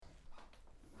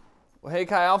Well, hey,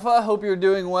 Chi Alpha. Hope you're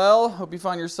doing well. Hope you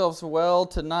find yourselves well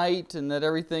tonight and that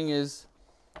everything is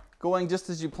going just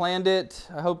as you planned it.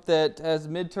 I hope that as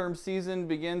midterm season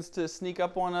begins to sneak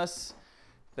up on us,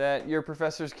 that your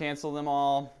professors cancel them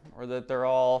all, or that they're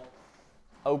all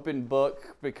open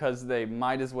book because they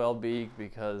might as well be,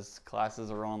 because classes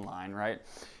are online, right?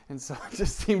 And so it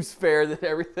just seems fair that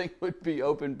everything would be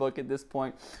open book at this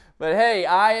point. But hey,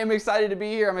 I am excited to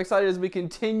be here. I'm excited as we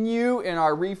continue in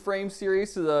our Reframe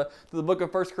series to the book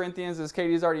of 1 Corinthians, as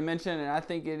Katie's already mentioned, and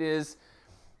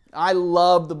I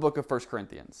love the book of 1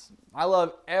 Corinthians. I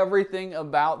love everything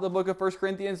about the book of 1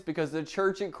 Corinthians because the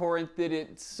church at Corinth did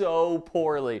it so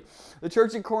poorly. The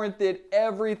church at Corinth did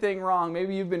everything wrong.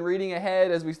 Maybe you've been reading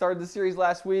ahead as we started the series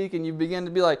last week and you begin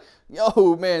to be like,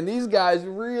 yo, man, these guys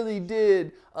really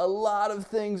did a lot of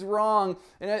things wrong.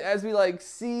 And as we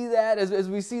see that, as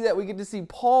we see that, we get to see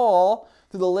Paul,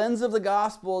 through the lens of the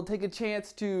gospel, take a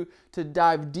chance to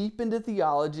dive deep into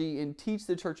theology and teach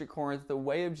the church at Corinth the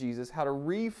way of Jesus, how to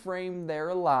reframe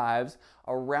their lives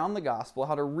around the gospel,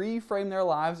 how to reframe their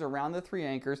lives around the three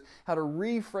anchors, how to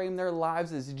reframe their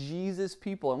lives as Jesus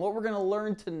people. And what we're going to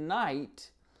learn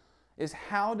tonight is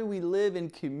how do we live in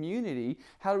community?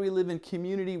 How do we live in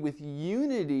community with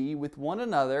unity with one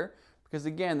another? Because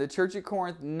again, the church at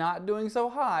Corinth not doing so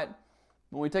hot.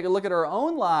 When we take a look at our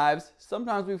own lives,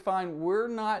 sometimes we find we're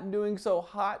not doing so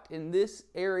hot in this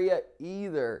area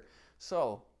either.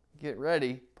 So, get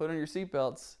ready, put on your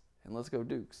seatbelts, and let's go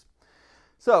Dukes.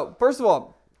 So, first of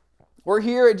all, we're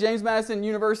here at James Madison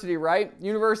University, right?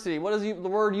 University, what does the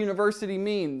word university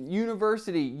mean?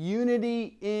 University,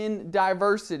 unity in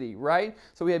diversity, right?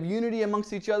 So we have unity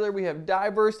amongst each other. We have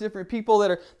diverse different people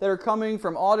that are coming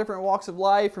from all different walks of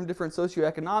life, from different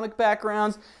socioeconomic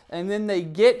backgrounds, and then they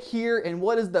get here, and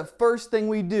what is the first thing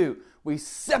we do? We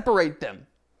separate them.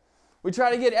 We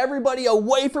try to get everybody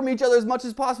away from each other as much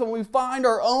as possible. And we find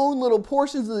our own little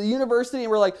portions of the university and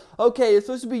we're like, okay, it's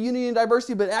supposed to be unity and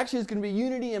diversity, but actually it's going to be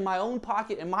unity in my own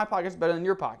pocket, and my pocket's better than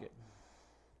your pocket.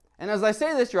 And as I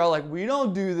say this, you're all like, we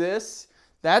don't do this.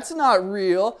 That's not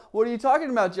real. What are you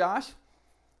talking about, Josh?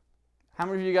 How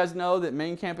many of you guys know that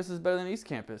main campus is better than East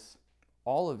Campus?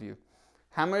 All of you.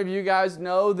 How many of you guys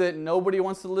know that nobody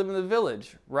wants to live in the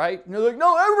village, right? And you're like,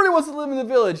 no, everybody wants to live in the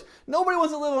village. Nobody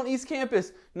wants to live on East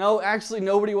Campus. No, actually,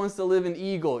 nobody wants to live in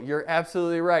Eagle. You're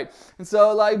absolutely right. And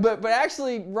so, but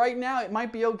actually, right now, it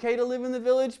might be okay to live in the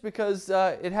village because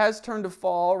it has turned to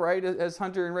fall, right, as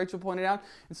Hunter and Rachel pointed out.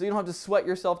 And so you don't have to sweat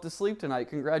yourself to sleep tonight.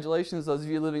 Congratulations, those of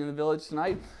you living in the village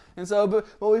tonight. And so,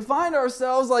 but we find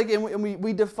ourselves and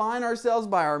we define ourselves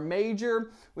by our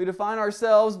major. We define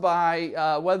ourselves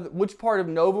by which part of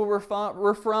Nova we're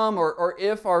from, or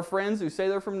if our friends who say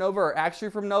they're from Nova are actually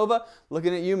from Nova.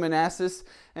 Looking at you, Manassas,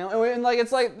 and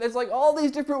it's like all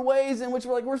these different ways in which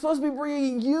we're supposed to be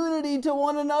bringing unity to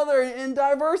one another and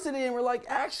diversity, and we're like,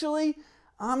 actually,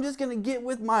 I'm just going to get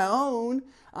with my own.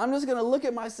 I'm just going to look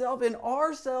at myself, and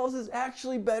ourselves is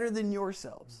actually better than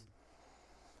yourselves.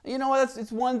 You know what?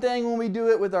 It's one thing when we do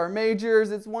it with our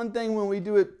majors. It's one thing when we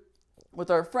do it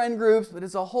with our friend groups, but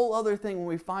it's a whole other thing when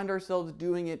we find ourselves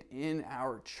doing it in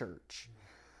our church.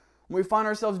 When we find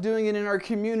ourselves doing it in our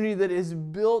community that is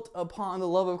built upon the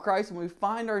love of Christ, and we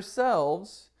find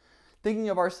ourselves thinking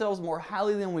of ourselves more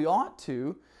highly than we ought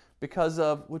to because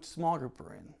of which small group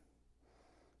we're in,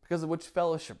 because of which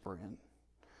fellowship we're in,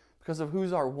 because of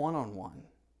who's our one-on-one.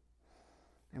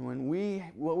 And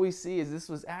what we see is this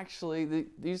was actually,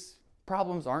 these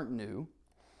problems aren't new.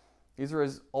 These are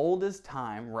as old as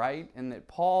time, right? And that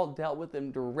Paul dealt with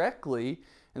them directly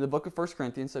in the book of 1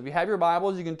 Corinthians. So if you have your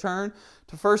Bibles, you can turn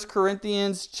to 1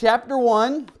 Corinthians chapter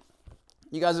 1.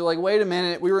 You guys are like, wait a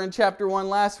minute, we were in chapter 1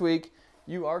 last week.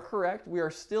 You are correct. We are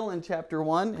still in chapter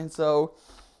 1. And so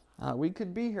we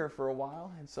could be here for a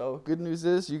while. And so good news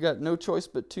is you got no choice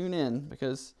but tune in,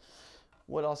 because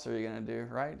what else are you going to do,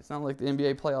 right? It's not like the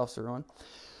NBA playoffs are on.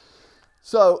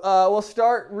 So we'll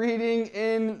start reading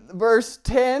in verse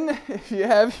 10. If you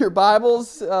have your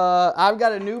Bibles, I've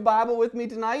got a new Bible with me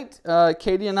tonight.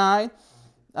 Katie and I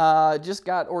just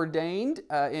got ordained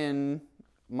in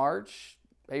March,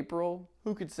 April,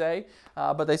 who could say?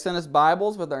 But they sent us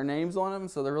Bibles with our names on them,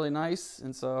 so they're really nice.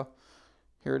 And so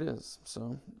here it is.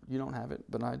 So you don't have it,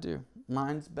 but I do.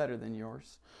 Mine's better than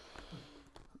yours.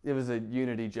 It was a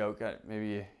unity joke.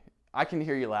 Maybe I can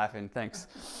hear you laughing. Thanks.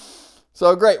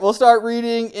 So great. We'll start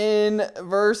reading in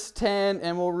verse 10,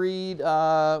 and we'll read,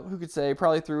 who could say,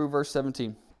 probably through verse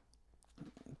 17.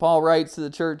 Paul writes to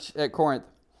the church at Corinth.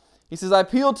 He says, I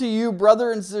appeal to you,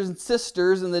 brothers and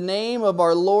sisters, in the name of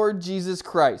our Lord Jesus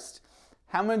Christ.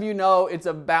 How many of you know it's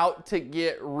about to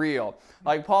get real?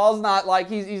 Like Paul's not like,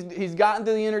 he's gotten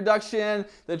through the introduction,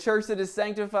 the church that is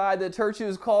sanctified, the church who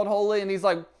is called holy, and he's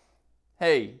like,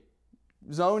 hey,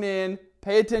 zone in,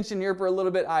 pay attention here for a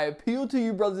little bit. I appeal to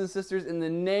you, brothers and sisters, in the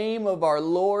name of our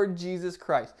Lord Jesus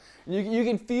Christ. And you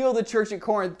can feel the church at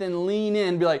Corinth then lean in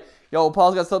and be like, yo,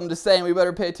 Paul's got something to say and we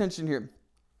better pay attention here.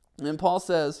 And then Paul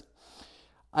says,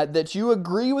 that you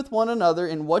agree with one another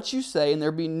in what you say, and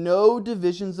there be no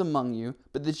divisions among you,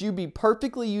 but that you be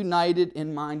perfectly united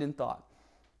in mind and thought.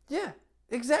 Yeah,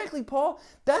 exactly, Paul.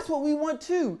 That's what we want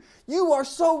too. You are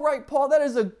so right, Paul. That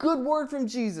is a good word from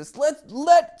Jesus.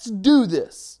 Let's do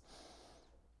this.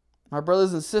 My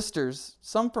brothers and sisters,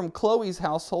 some from Chloe's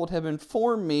household have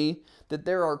informed me that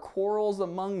there are quarrels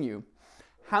among you.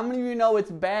 How many of you know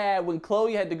it's bad when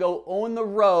Chloe had to go on the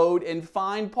road and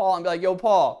find Paul and be like, yo,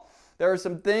 Paul, there are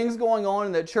some things going on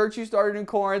in the church you started in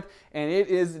Corinth, and it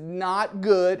is not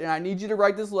good, and I need you to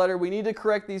write this letter. We need to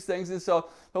correct these things. And so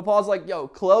Paul's like, yo,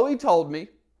 Chloe told me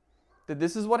that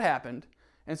this is what happened,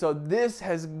 and so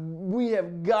we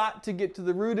have got to get to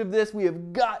the root of this. We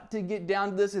have got to get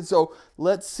down to this, and so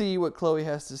let's see what Chloe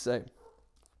has to say.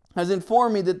 Has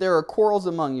informed me that there are quarrels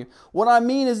among you. What I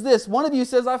mean is this. One of you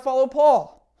says, I follow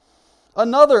Paul.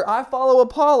 Another, I follow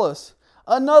Apollos.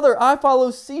 Another, I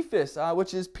follow Cephas,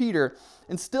 which is Peter.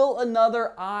 And still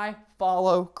another, I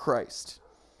follow Christ.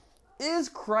 Is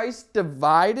Christ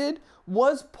divided?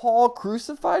 Was Paul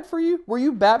crucified for you? Were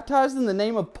you baptized in the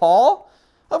name of Paul?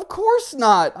 Of course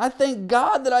not. I thank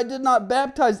God that I did not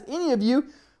baptize any of you,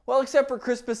 well, except for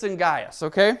Crispus and Gaius,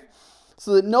 okay?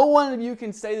 So that no one of you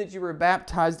can say that you were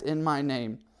baptized in my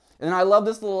name. And I love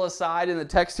this little aside in the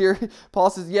text here. Paul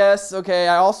says, yes, okay,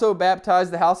 I also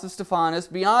baptized the house of Stephanas.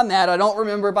 Beyond that, I don't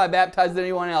remember if I baptized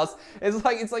anyone else. It's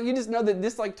like you just know that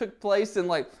this took place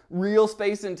in real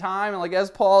space and time. And as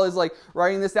Paul is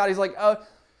writing this out, he's like, oh,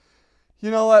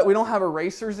 you know what? We don't have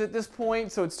erasers at this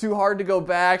point, so it's too hard to go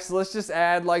back. So let's just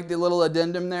add the little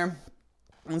addendum there.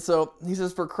 And so he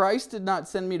says, for Christ did not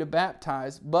send me to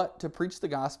baptize, but to preach the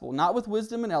gospel, not with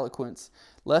wisdom and eloquence,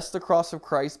 lest the cross of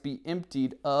Christ be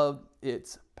emptied of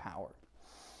its power.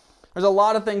 There's a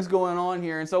lot of things going on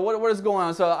here. And so what is going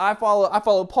on? So I follow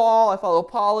Paul, I follow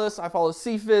Apollos, I follow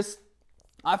Cephas,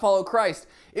 I follow Christ.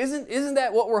 Isn't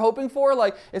that what we're hoping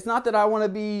for? It's not that I want to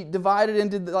be divided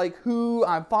into who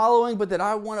I'm following, but that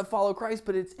I want to follow Christ.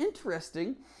 But it's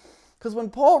interesting because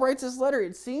when Paul writes this letter,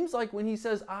 it seems like when he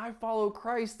says, I follow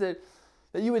Christ, that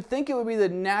you would think it would be the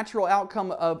natural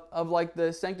outcome of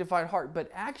the sanctified heart.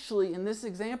 But actually, in this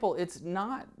example, it's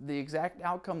not the exact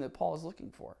outcome that Paul is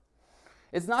looking for.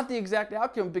 It's not the exact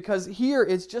outcome because here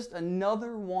it's just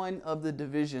another one of the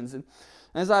divisions. And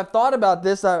as I've thought about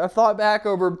this, I've thought back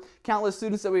over countless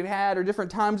students that we've had or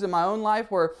different times in my own life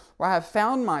where I have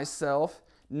found myself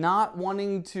not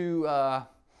wanting to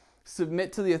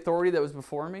submit to the authority that was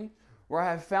before me, where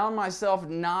I have found myself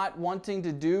not wanting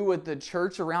to do what the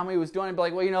church around me was doing and be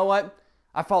like, well, you know what?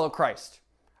 I follow Christ.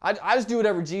 I just do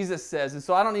whatever Jesus says, and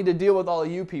so I don't need to deal with all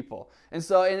of you people. And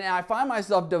I find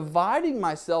myself dividing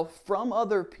myself from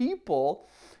other people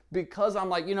because I'm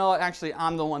like, you know what? Actually,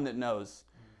 I'm the one that knows.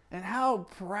 And how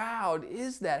proud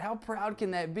is that? How proud can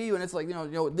that be when it's like, you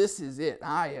know, this is it.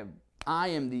 I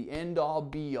am the end-all,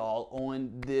 be-all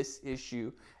on this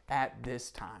issue at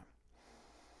this time.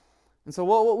 And so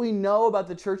what we know about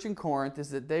the church in Corinth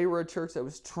is that they were a church that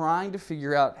was trying to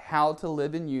figure out how to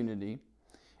live in unity.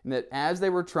 And that as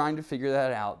they were trying to figure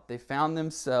that out, they found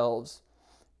themselves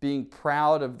being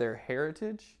proud of their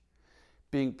heritage,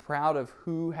 being proud of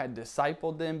who had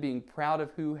discipled them, being proud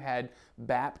of who had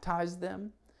baptized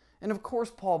them. And of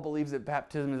course, Paul believes that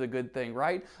baptism is a good thing,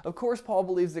 right? Of course, Paul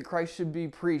believes that Christ should be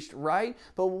preached, right?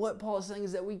 But what Paul is saying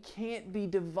is that we can't be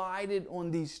divided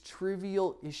on these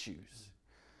trivial issues.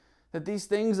 That these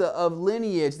things of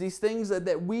lineage, these things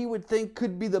that we would think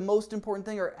could be the most important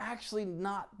thing are actually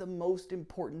not the most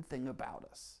important thing about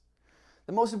us.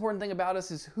 The most important thing about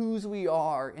us is whose we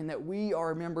are and that we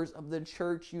are members of the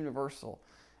church universal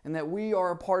and that we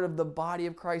are a part of the body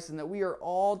of Christ and that we are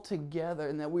all together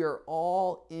and that we are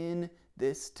all in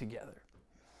this together.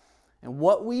 And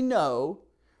what we know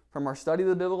from our study of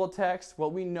the biblical text,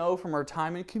 what we know from our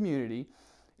time in community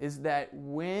is that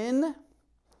when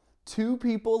two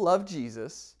people love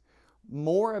Jesus,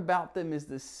 more about them is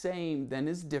the same than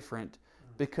is different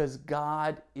because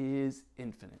God is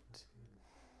infinite.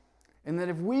 And that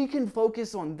if we can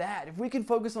focus on that, if we can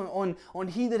focus on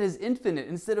He that is infinite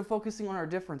instead of focusing on our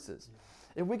differences,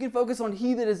 if we can focus on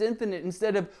He that is infinite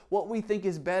instead of what we think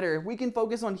is better, if we can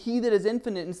focus on He that is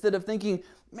infinite instead of thinking,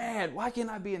 man, why can't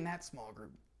I be in that small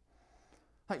group?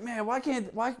 Like, man, why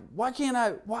can't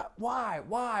I,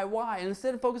 why? And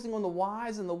instead of focusing on the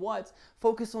whys and the whats,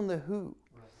 focus on the who.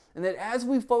 Right. And that as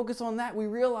we focus on that, we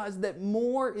realize that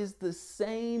more is the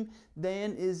same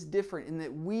than is different. And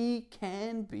that we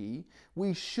can be,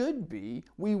 we should be,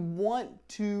 we want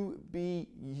to be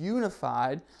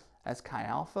unified as Chi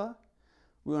Alpha.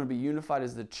 We want to be unified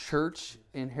as the church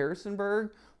in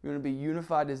Harrisonburg. We want to be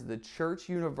unified as the church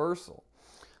universal.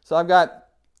 So I've got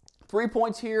 3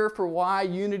 points here for why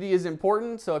unity is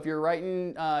important. So if you're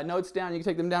writing notes down, you can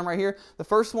take them down right here. The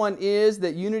first one is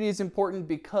that unity is important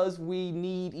because we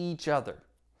need each other.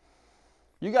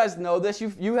 You guys know this.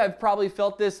 You have probably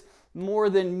felt this more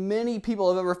than many people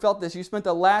have ever felt this. You spent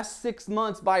the last 6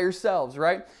 months by yourselves,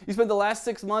 right? You spent the last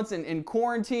 6 months in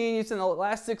quarantine. You spent the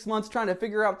last 6 months trying to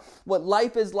figure out what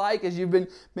life is like as you've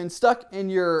been stuck in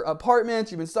your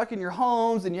apartments, you've been stuck in your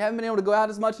homes, and you haven't been able to go out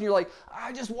as much, and you're like,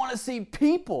 I just want to see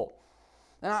people.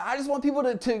 And I just want people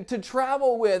to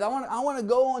travel with. I want to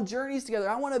go on journeys together.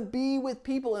 I want to be with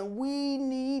people, and we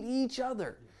need each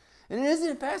other. And isn't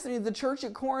it fascinating? The church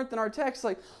at Corinth in our text,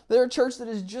 like they're a church that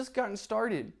has just gotten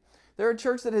started. They're a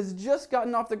church that has just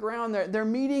gotten off the ground. They're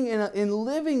meeting in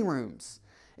living rooms.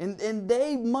 And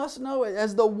they must know it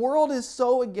as the world is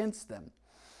so against them.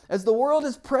 As the world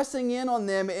is pressing in on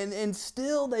them, and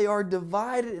still they are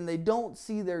divided and they don't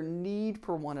see their need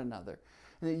for one another.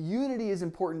 And that unity is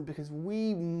important because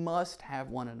we must have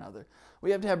one another.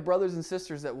 We have to have brothers and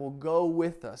sisters that will go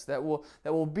with us, that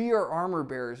will be our armor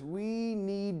bearers. We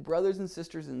need brothers and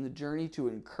sisters in the journey to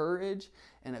encourage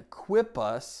and equip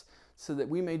us so that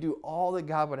we may do all that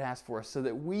God would ask for us, so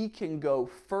that we can go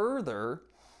further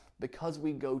because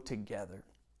we go together.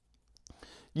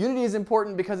 Unity is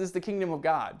important because it's the kingdom of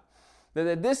God.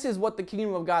 That this is what the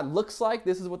kingdom of God looks like.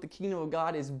 This is what the kingdom of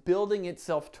God is building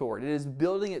itself toward. It is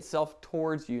building itself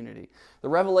towards unity. The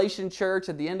Revelation Church,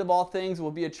 at the end of all things,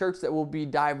 will be a church that will be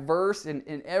diverse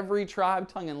in every tribe,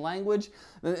 tongue, and language.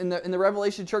 And the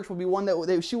Revelation Church will be one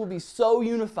that she will be so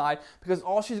unified because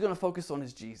all she's going to focus on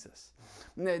is Jesus.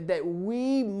 That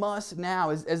we must now,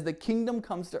 as the kingdom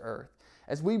comes to earth,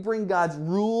 as we bring God's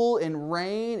rule and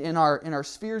reign in our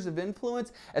spheres of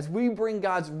influence, as we bring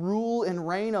God's rule and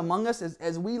reign among us,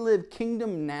 as we live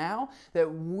kingdom now, that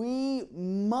we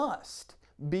must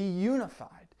be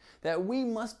unified, that we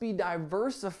must be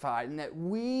diversified, and that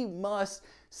we must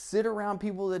sit around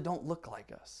people that don't look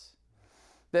like us,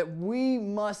 that we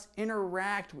must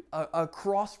interact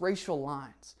across racial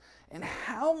lines. And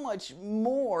how much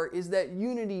more is that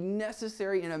unity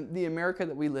necessary in the America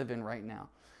that we live in right now?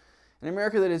 An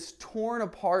America that is torn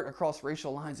apart across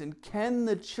racial lines. And can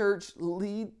the church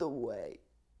lead the way?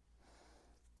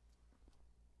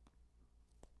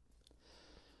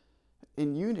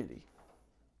 In unity.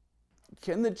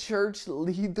 Can the church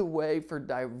lead the way for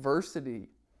diversity?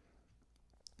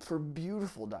 For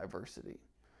beautiful diversity.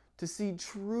 To see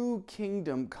true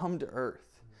kingdom come to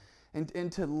earth.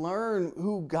 And to learn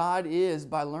who God is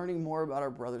by learning more about our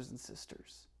brothers and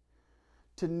sisters.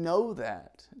 To know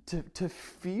that, to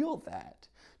feel that,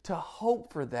 to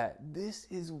hope for that. This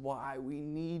is why we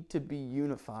need to be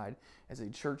unified as a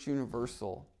church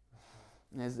universal,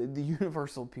 as the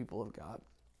universal people of God.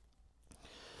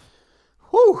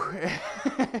 Whew!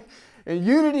 And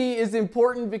unity is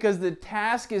important because the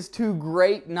task is too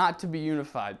great not to be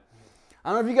unified. I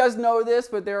don't know if you guys know this,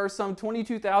 but there are some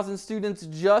 22,000 students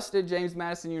just at James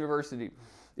Madison University.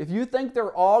 If you think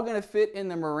they're all going to fit in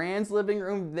the Moran's living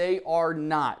room, they are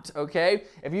not, okay?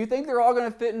 If you think they're all going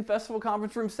to fit in Festival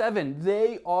Conference Room 7,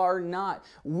 they are not.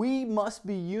 We must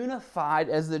be unified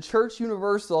as the church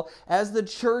universal, as the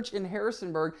church in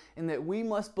Harrisonburg, and that we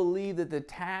must believe that the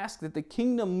task, that the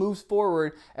kingdom moves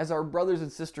forward as our brothers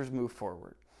and sisters move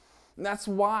forward. And that's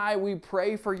why we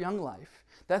pray for Young Life.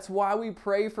 That's why we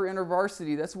pray for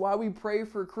InterVarsity. That's why we pray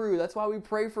for Cru. That's why we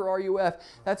pray for RUF.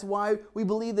 That's why we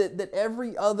believe that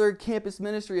every other campus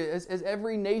ministry, as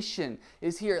every nation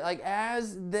is here, like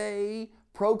as they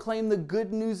proclaim the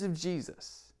good news of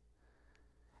Jesus,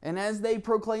 and as they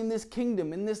proclaim this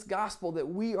kingdom and this gospel, that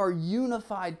we are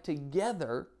unified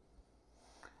together.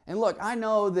 And look, I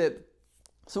know that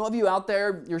some of you out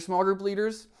there, you're small group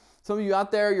leaders. Some of you out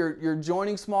there, you're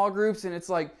joining small groups, and it's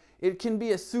like, it can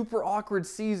be a super awkward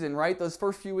season, right? Those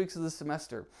first few weeks of the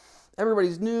semester.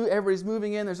 Everybody's new, everybody's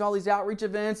moving in, there's all these outreach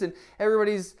events, and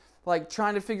everybody's like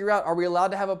trying to figure out, are we allowed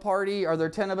to have a party? Are there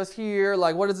 10 of us here?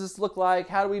 Like, what does this look like?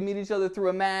 How do we meet each other through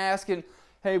a mask? And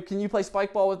hey, can you play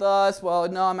spike ball with us? Well,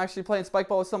 no, I'm actually playing spike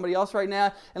ball with somebody else right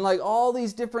now. And like all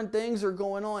these different things are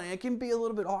going on, and it can be a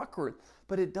little bit awkward,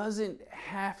 but it doesn't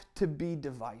have to be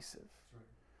divisive.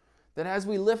 That as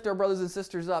we lift our brothers and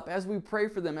sisters up, as we pray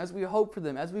for them, as we hope for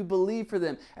them, as we believe for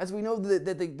them, as we know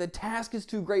that the task is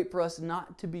too great for us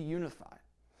not to be unified.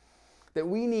 That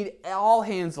we need all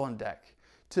hands on deck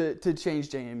to change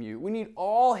JMU. We need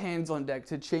all hands on deck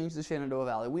to change the Shenandoah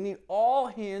Valley. We need all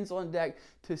hands on deck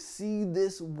to see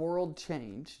this world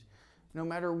change. No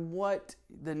matter what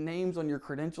the names on your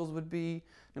credentials would be,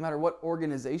 no matter what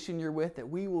organization you're with, that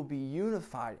we will be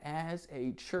unified as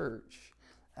a church,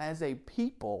 as a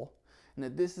people, and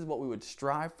that this is what we would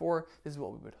strive for, this is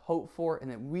what we would hope for,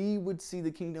 and that we would see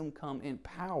the kingdom come in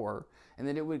power, and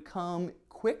that it would come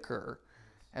quicker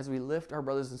as we lift our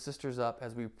brothers and sisters up,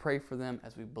 as we pray for them,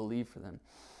 as we believe for them.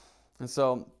 And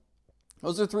so,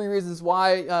 those are 3 reasons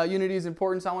why unity is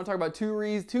important. So I want to talk about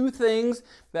 2 things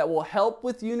that will help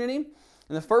with unity.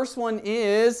 And the first one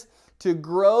is to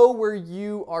grow where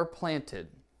you are planted.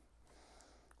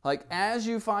 Like as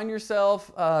you find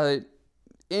yourself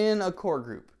in a core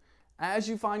group, as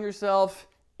you find yourself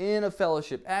in a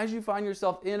fellowship, as you find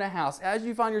yourself in a house, as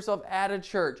you find yourself at a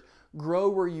church, grow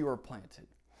where you are planted.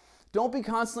 Don't be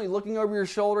constantly looking over your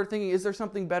shoulder thinking, is there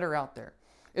something better out there?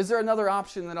 Is there another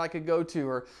option that I could go to?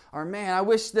 Or man, I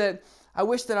wish that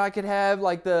I could have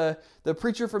like the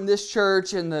preacher from this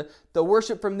church and the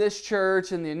worship from this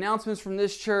church and the announcements from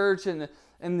this church and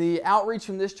the outreach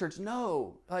from this church.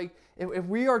 No, like if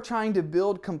we are trying to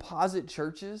build composite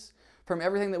churches from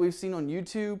everything that we've seen on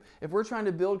YouTube, if we're trying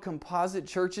to build composite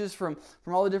churches from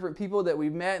all the different people that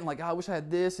we've met and like, oh, I wish I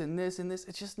had this and this and this,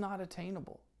 it's just not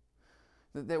attainable.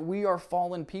 That we are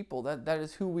fallen people. That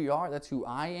is who we are. That's who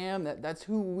I am. That's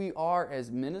who we are as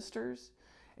ministers.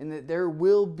 And that there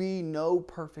will be no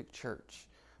perfect church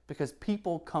because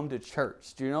people come to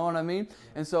church. Do you know what I mean? Yeah.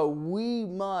 And so we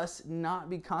must not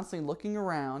be constantly looking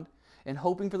around and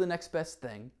hoping for the next best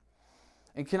thing.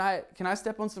 And can I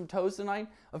step on some toes tonight?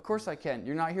 Of course I can.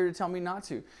 You're not here to tell me not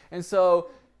to. And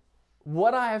so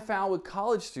what I have found with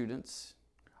college students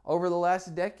over the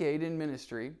last decade in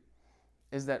ministry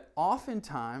is that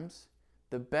oftentimes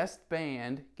the best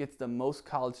band gets the most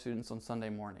college students on Sunday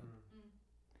morning.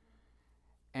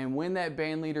 And when that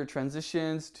band leader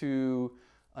transitions to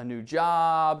a new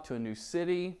job, to a new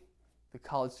city, the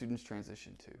college students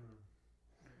transition too.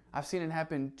 I've seen it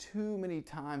happen too many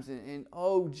times, and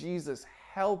oh, Jesus,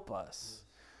 help us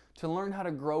to learn how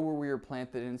to grow where we are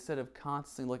planted instead of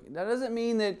constantly looking. That doesn't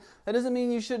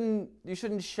mean you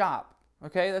shouldn't shop.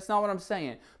 Okay, that's not what I'm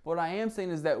saying. But what I am saying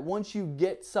is that once you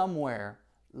get somewhere,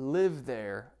 live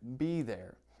there, be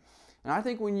there. And I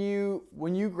think when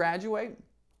you graduate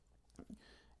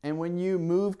and when you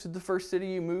move to the first city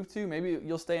you move to, maybe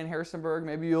you'll stay in Harrisonburg,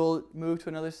 maybe you'll move to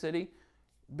another city,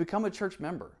 become a church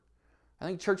member. I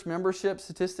think church membership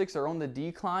statistics are on the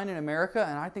decline in America,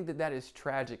 and I think that is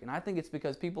tragic. And I think it's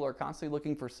because people are constantly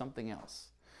looking for something else.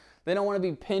 They don't want to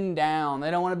be pinned down.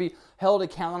 They don't want to be held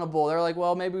accountable. They're like,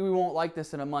 well, maybe we won't like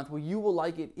this in a month. Well, you will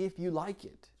like it if you like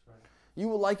it. Right. You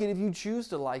will like it if you choose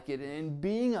to like it. And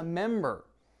being a member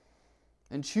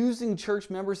and choosing church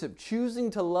membership,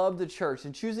 choosing to love the church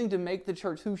and choosing to make the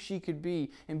church who she could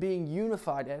be and being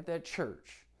unified at that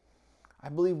church, I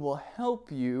believe will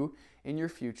help you in your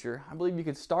future. I believe you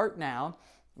could start now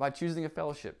by choosing a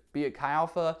fellowship, be it Chi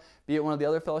Alpha, be it one of the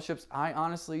other fellowships. I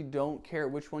honestly don't care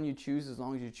which one you choose as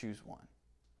long as you choose one.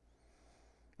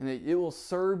 And that it will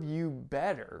serve you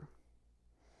better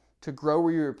to grow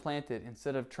where you were planted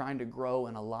instead of trying to grow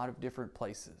in a lot of different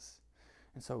places.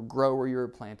 And so grow where you were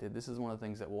planted. This is one of the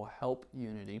things that will help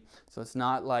unity. So it's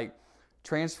not like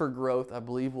transfer growth, I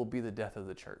believe, will be the death of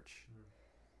the church.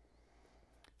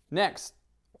 Next,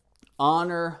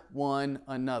 honor one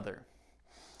another.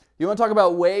 You want to talk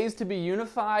about ways to be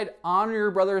unified? Honor your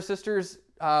brothers and sisters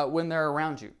when they're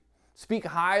around you. Speak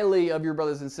highly of your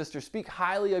brothers and sisters. Speak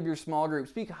highly of your small group.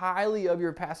 Speak highly of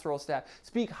your pastoral staff.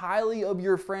 Speak highly of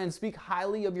your friends. Speak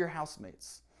highly of your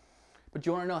housemates. But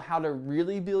you want to know how to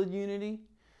really build unity?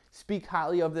 Speak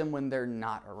highly of them when they're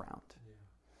not around. Yeah.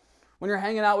 When you're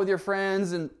hanging out with your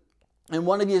friends and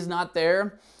one of you is not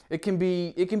there, it can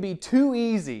be too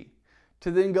easy to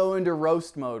then go into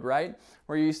roast mode, right?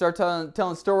 Where you start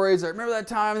telling stories. I remember that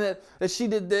time that she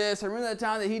did this. I remember that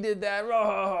time that he did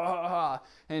that.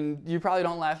 And you probably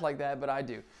don't laugh like that, but I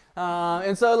do.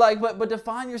 And so, but to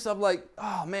find yourself like,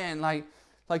 oh man, like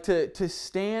to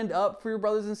stand up for your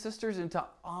brothers and sisters and to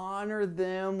honor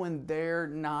them when they're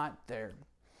not there.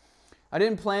 I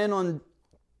didn't plan on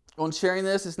sharing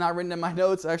this. It's not written in my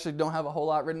notes. I actually don't have a whole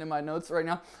lot written in my notes right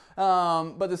now.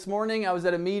 But this morning I was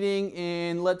at a meeting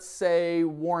in, let's say,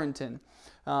 Warrenton,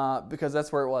 because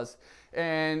that's where it was.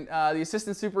 And the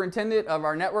assistant superintendent of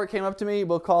our network came up to me.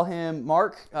 We'll call him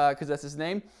Mark, because that's his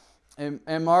name.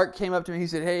 And Mark came up to me. He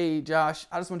said, "Hey, Josh,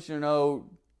 I just want you to know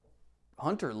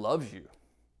Hunter loves you.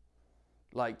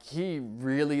 Like, he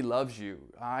really loves you.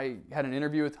 I had an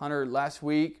interview with Hunter last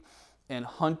week, and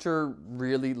Hunter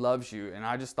really loves you, and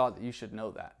I just thought that you should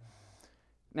know that."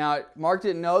 Now, Mark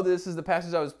didn't know this is the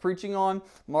passage I was preaching on.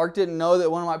 Mark didn't know that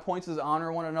one of my points is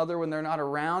honor one another when they're not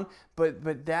around,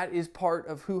 but that is part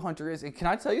of who Hunter is. And can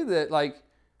I tell you that, like,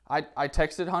 I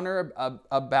texted Hunter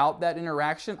about that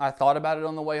interaction. I thought about it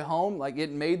on the way home. Like, it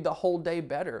made the whole day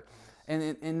better.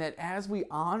 And that as we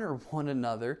honor one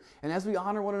another, and as we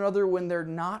honor one another when they're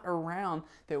not around,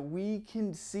 that we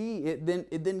can see it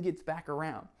then gets back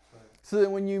around. Right. So that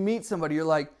when you meet somebody, you're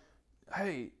like,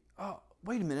 "Hey, oh,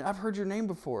 wait a minute, I've heard your name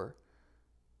before.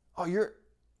 Oh,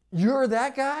 you're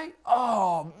that guy?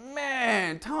 Oh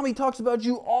man, Tommy talks about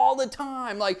you all the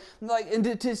time." Like,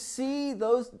 and to see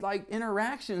those like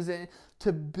interactions and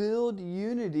to build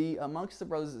unity amongst the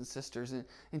brothers and sisters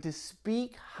and to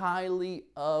speak highly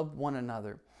of one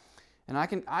another. And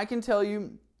I can tell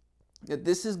you that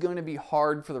this is going to be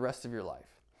hard for the rest of your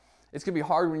life. It's going to be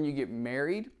hard when you get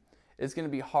married. It's going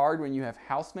to be hard when you have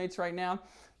housemates right now,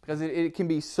 because it can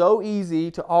be so easy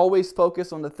to always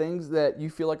focus on the things that you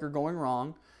feel like are going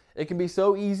wrong. It can be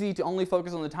so easy to only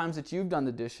focus on the times that you've done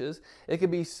the dishes. It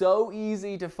can be so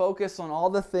easy to focus on all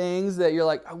the things that you're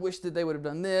like, "I wish that they would have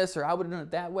done this," or "I would have done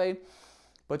it that way."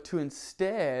 But to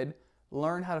instead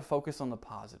learn how to focus on the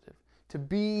positive, to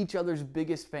be each other's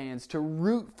biggest fans, to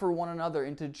root for one another,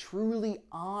 and to truly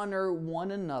honor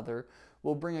one another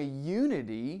will bring a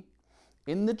unity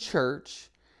in the church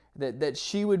that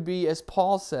she would be, as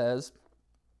Paul says,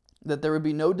 that there would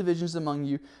be no divisions among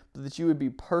you, but that you would be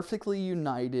perfectly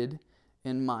united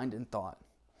in mind and thought.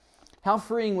 How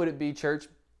freeing would it be, church,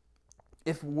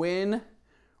 if when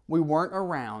we weren't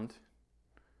around,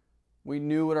 we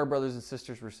knew what our brothers and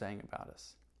sisters were saying about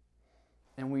us,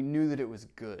 and we knew that it was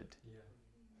good. Yeah.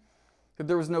 That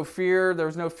there was no fear. There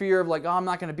was no fear of like, "Oh, I'm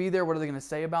not going to be there. What are they going to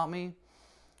say about me?"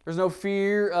 There's no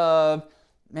fear of,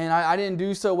 "Man, I didn't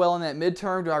do so well in that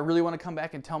midterm. Do I really want to come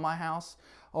back and tell my house?"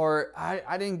 Or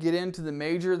I didn't get into the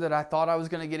major that I thought I was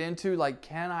going to get into. Like,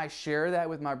 can I share that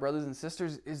with my brothers and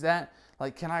sisters? Is that,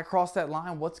 like, can I cross that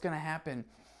line? What's going to happen?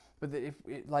 But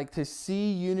to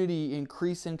see unity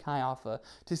increase in Chi Alpha,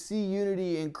 to see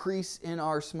unity increase in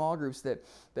our small groups, that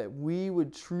we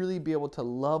would truly be able to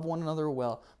love one another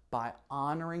well by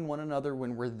honoring one another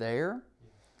when we're there,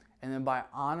 and then by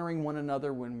honoring one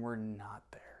another when we're not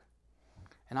there.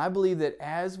 And I believe that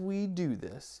as we do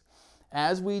this,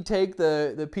 as we take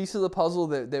the piece of the puzzle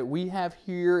that we have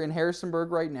here in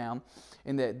Harrisonburg right now,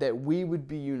 and that we would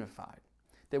be unified,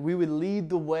 that we would lead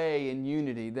the way in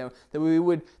unity, that we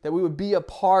would be a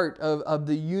part of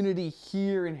the unity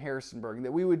here in Harrisonburg,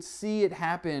 that we would see it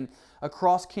happen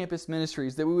across campus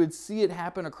ministries, that we would see it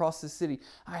happen across the city.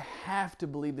 I have to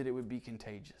believe that it would be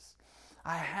contagious.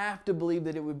 I have to believe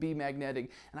that it would be magnetic.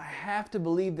 And I have to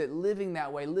believe that living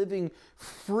that way, living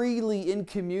freely in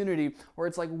community, where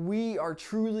it's like we are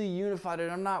truly unified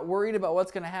and I'm not worried about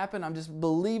what's going to happen. I'm just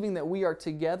believing that we are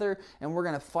together and we're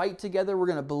going to fight together. We're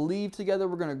going to believe together.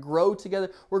 We're going to grow together.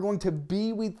 We're going to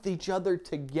be with each other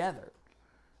together.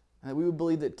 And that we would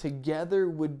believe that together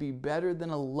would be better than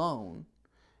alone,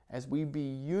 as we be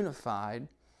unified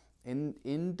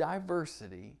in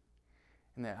diversity.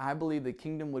 And that I believe the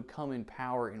kingdom would come in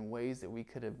power in ways that we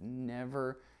could have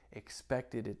never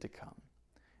expected it to come.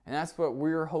 And that's what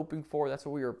we're hoping for. That's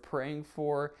what we are praying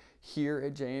for here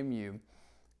at JMU.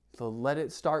 So let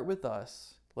it start with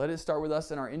us. Let it start with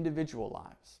us in our individual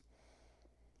lives.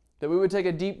 That we would take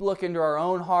a deep look into our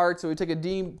own hearts. That we would take a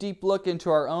deep look into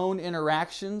our own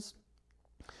interactions.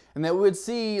 And that we would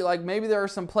see, like, maybe there are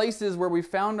some places where we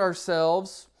found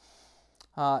ourselves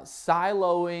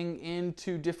siloing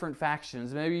into different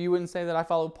factions. Maybe you wouldn't say that I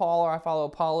follow Paul or I follow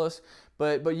Apollos,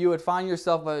 but you would find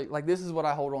yourself like, this is what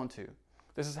I hold on to.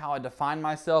 This is how I define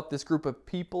myself. This group of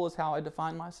people is how I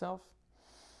define myself.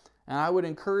 And I would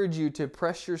encourage you to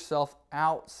press yourself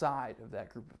outside of that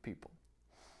group of people.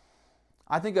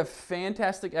 I think a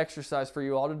fantastic exercise for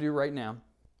you all to do right now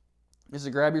is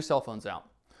to grab your cell phones out.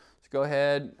 Go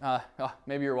ahead.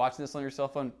 Maybe you're watching this on your cell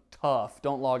phone. Tough.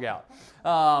 Don't log out.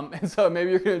 And so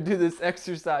maybe you're going to do this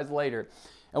exercise later.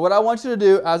 And what I want you to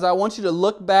do is I want you to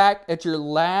look back at your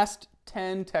last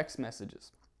 10 text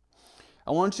messages.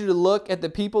 I want you to look at the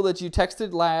people that you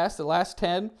texted last, the last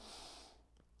 10,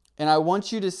 and I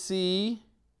want you to see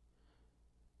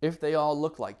if they all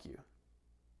look like you.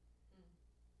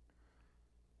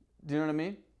 Do you know what I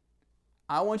mean?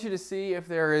 I want you to see if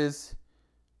there is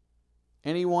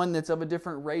anyone that's of a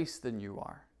different race than you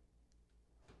are.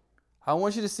 I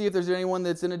want you to see if there's anyone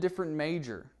that's in a different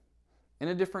major in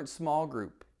a different small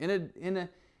group,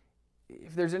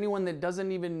 if there's anyone that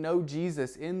doesn't even know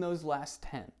Jesus, in those last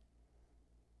 10.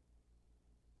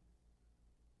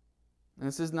 And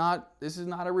this is not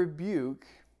a rebuke,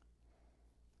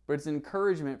 but it's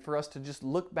encouragement for us to just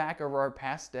look back over our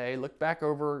past day, look back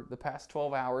over the past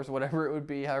 12 hours, whatever it would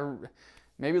be.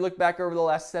 Maybe look back over the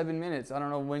last 7 minutes. I don't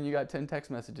know when you got 10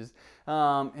 text messages.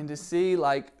 And to see,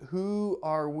 like, who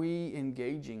are we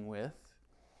engaging with?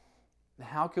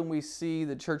 How can we see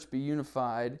the church be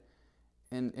unified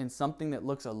in something that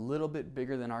looks a little bit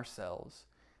bigger than ourselves?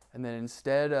 And then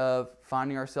instead of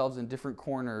finding ourselves in different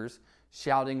corners,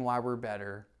 shouting why we're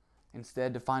better,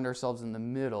 instead to find ourselves in the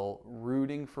middle,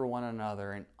 rooting for one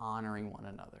another and honoring one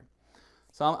another.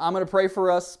 So I'm going to pray for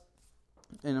us,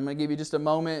 and I'm going to give you just a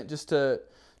moment just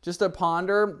to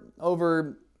ponder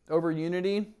over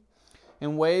unity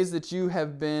in ways that you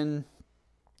have been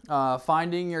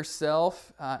finding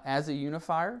yourself as a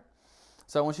unifier.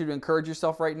 So I want you to encourage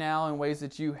yourself right now in ways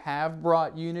that you have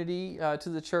brought unity to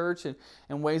the church,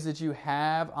 and ways that you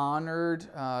have honored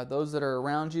those that are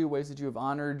around you, ways that you have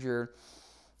honored your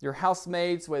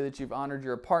housemates, way that you've honored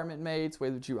your apartment mates, way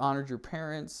that you honored your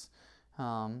parents.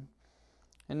 And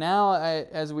now,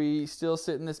 as we still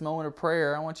sit in this moment of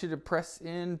prayer, I want you to press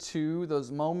into those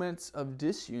moments of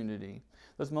disunity,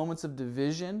 those moments of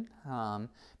division.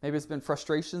 Maybe it's been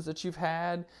frustrations that you've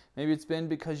had. Maybe it's been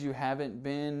because you haven't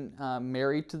been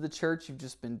married to the church. You've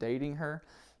just been dating her.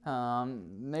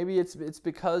 Maybe it's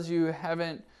because you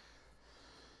haven't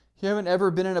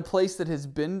ever been in a place that has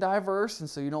been diverse, and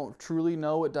so you don't truly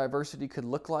know what diversity could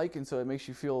look like, and so it makes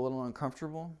you feel a little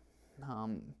uncomfortable.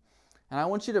 And I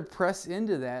want you to press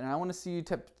into that, and I want to see you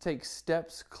take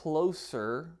steps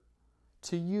closer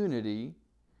to unity,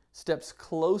 steps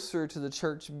closer to the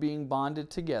church being bonded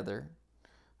together,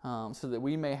 so that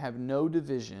we may have no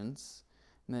divisions,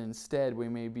 and then instead we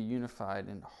may be unified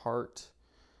in heart,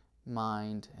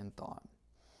 mind, and thought.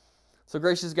 So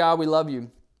gracious God, we love you.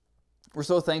 We're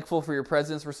so thankful for your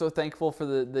presence. We're so thankful for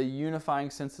the unifying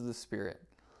sense of the Spirit.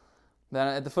 That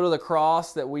at the foot of the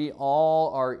cross, that we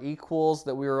all are equals,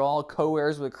 that we are all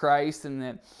co-heirs with Christ,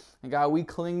 and God, we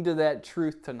cling to that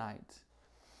truth tonight.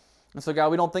 And so God,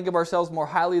 we don't think of ourselves more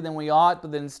highly than we ought,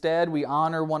 but instead we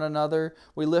honor one another.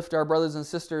 We lift our brothers and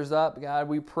sisters up. God,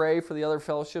 we pray for the other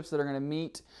fellowships that are going to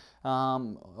meet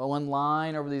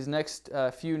online over these next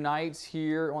few nights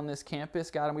here on this campus.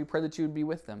 God, and we pray that you would be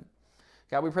with them.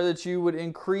 God, we pray that you would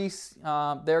increase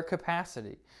their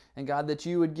capacity. And God, that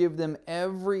you would give them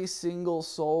every single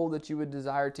soul that you would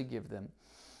desire to give them.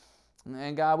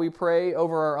 And God, we pray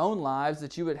over our own lives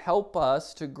that you would help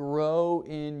us to grow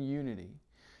in unity.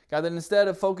 God, that instead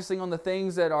of focusing on the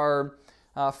things that are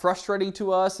frustrating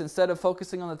to us, instead of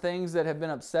focusing on the things that have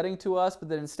been upsetting to us, but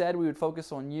that instead we would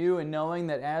focus on you, and knowing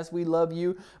that as we love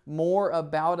you, more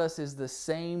about us is the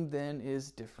same than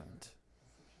is different.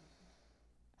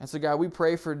 And so God, we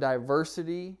pray for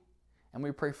diversity, and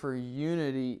we pray for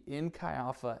unity in Chi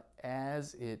Alpha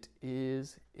as it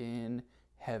is in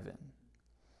heaven.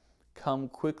 Come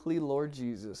quickly, Lord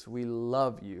Jesus. We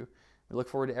love you. We look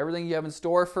forward to everything you have in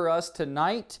store for us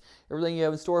tonight, everything you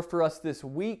have in store for us this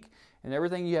week, and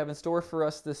everything you have in store for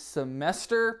us this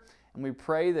semester. And we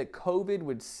pray that COVID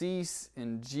would cease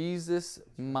in Jesus'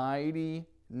 mighty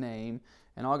name.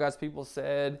 And all God's people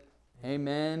said,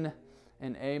 amen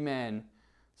and amen.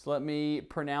 So let me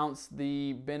pronounce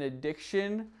the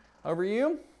benediction over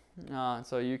you.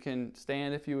 So you can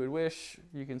stand if you would wish.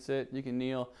 You can sit. You can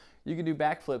kneel. You can do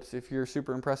backflips if you're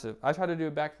super impressive. I tried to do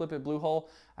a backflip at Blue Hole.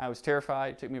 I was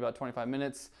terrified. It took me about 25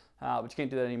 minutes. But you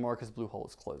can't do that anymore because Blue Hole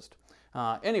is closed.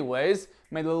 Anyways,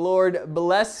 may the Lord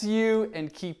bless you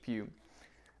and keep you.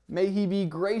 May He be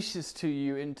gracious to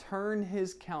you and turn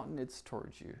His countenance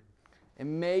towards you.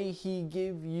 And may He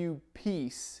give you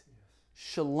peace,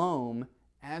 shalom,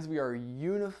 as we are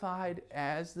unified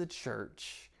as the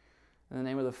church. In the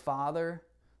name of the Father,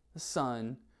 the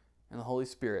Son, and the Holy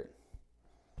Spirit.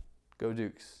 Go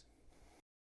Dukes.